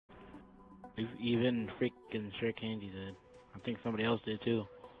Even freaking Sure Candy did. I think somebody else did too.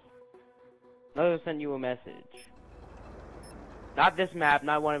 I'll send you a message. Not this map,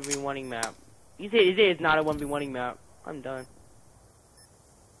 not 1v1ing map. You say it is not a 1v1ing map. I'm done.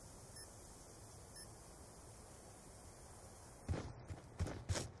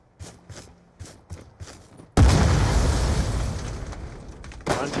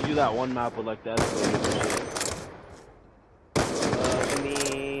 Why don't you do that one map with like that? You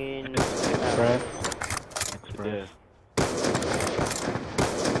mean Express. Yeah.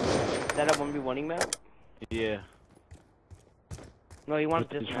 Is that a 1v1ing map? Yeah. No, he wants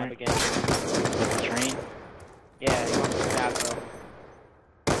With this the map train? again. With the train? Yeah, he wants this map though.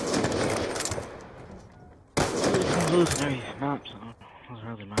 I'm losing every map, so it doesn't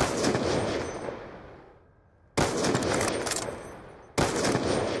really matter.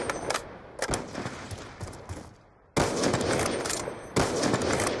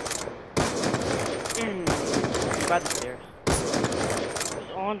 He's by the stairs.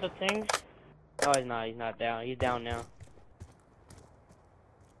 He's on the thing. No, he's not. He's not down. He's down now.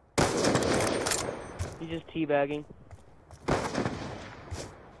 He's just teabagging. Come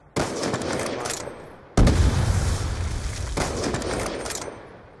on.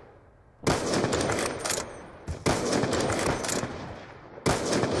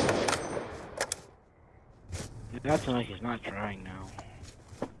 That sounds like he's not trying now.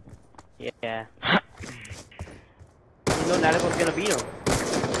 Yeah. You know NaticaL's gonna beat him.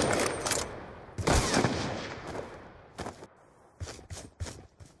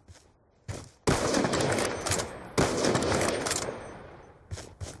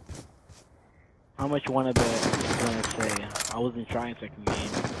 How much you wanna bet he's gonna say, I wasn't trying second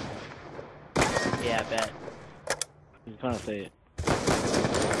game. Yeah, I bet. He's gonna say it.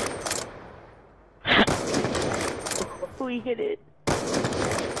 Oh, he hit it.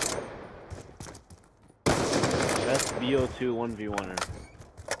 Best BO2 1v1er.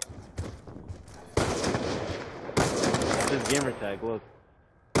 That's his gamer tag, look.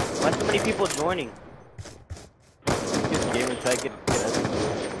 Why so many people joining? His gamer tag get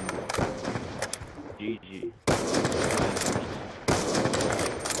GG.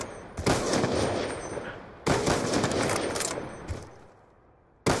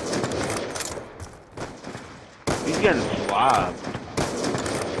 He's getting flopped.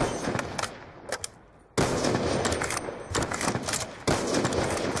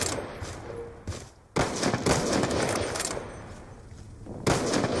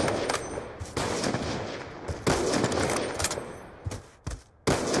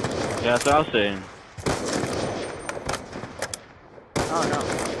 Yeah, that's what I was saying. Oh no.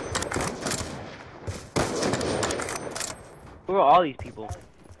 Who are all these people?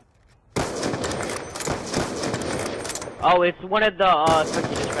 Oh, it's one of the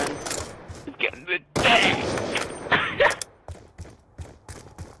Turkish friends. He's getting the tag.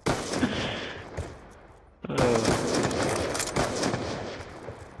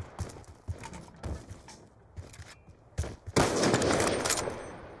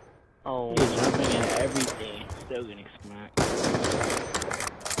 Oh. He's jumping in everything, still getting smacked.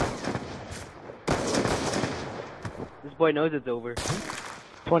 This boy knows it's over.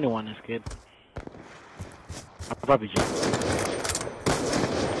 21 is good. I'll probably jump.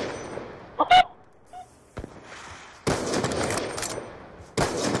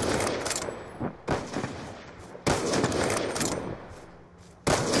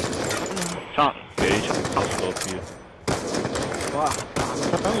 Chomp. Yeah, I'll scope you. Wow,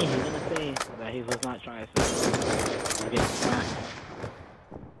 I'm telling you, he's gonna say that he was not trying to say. He's getting smacked.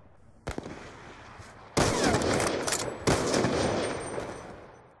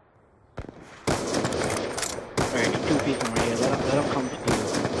 Alright, two people right here. Let him come to you.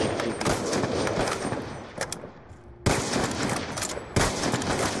 Like two people.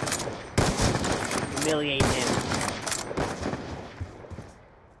 Humiliate him.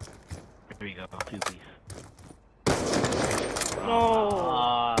 There we go, two piece. No.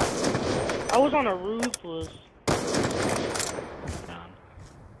 I was on a ruthless. Down.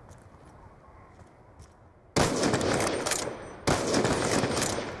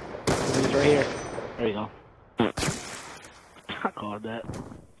 He's right here. There you go. I called that.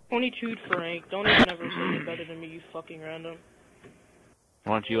 22 Frank. Don't even ever say you're better than me, you fucking random.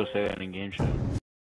 Why don't you go say that in game chat?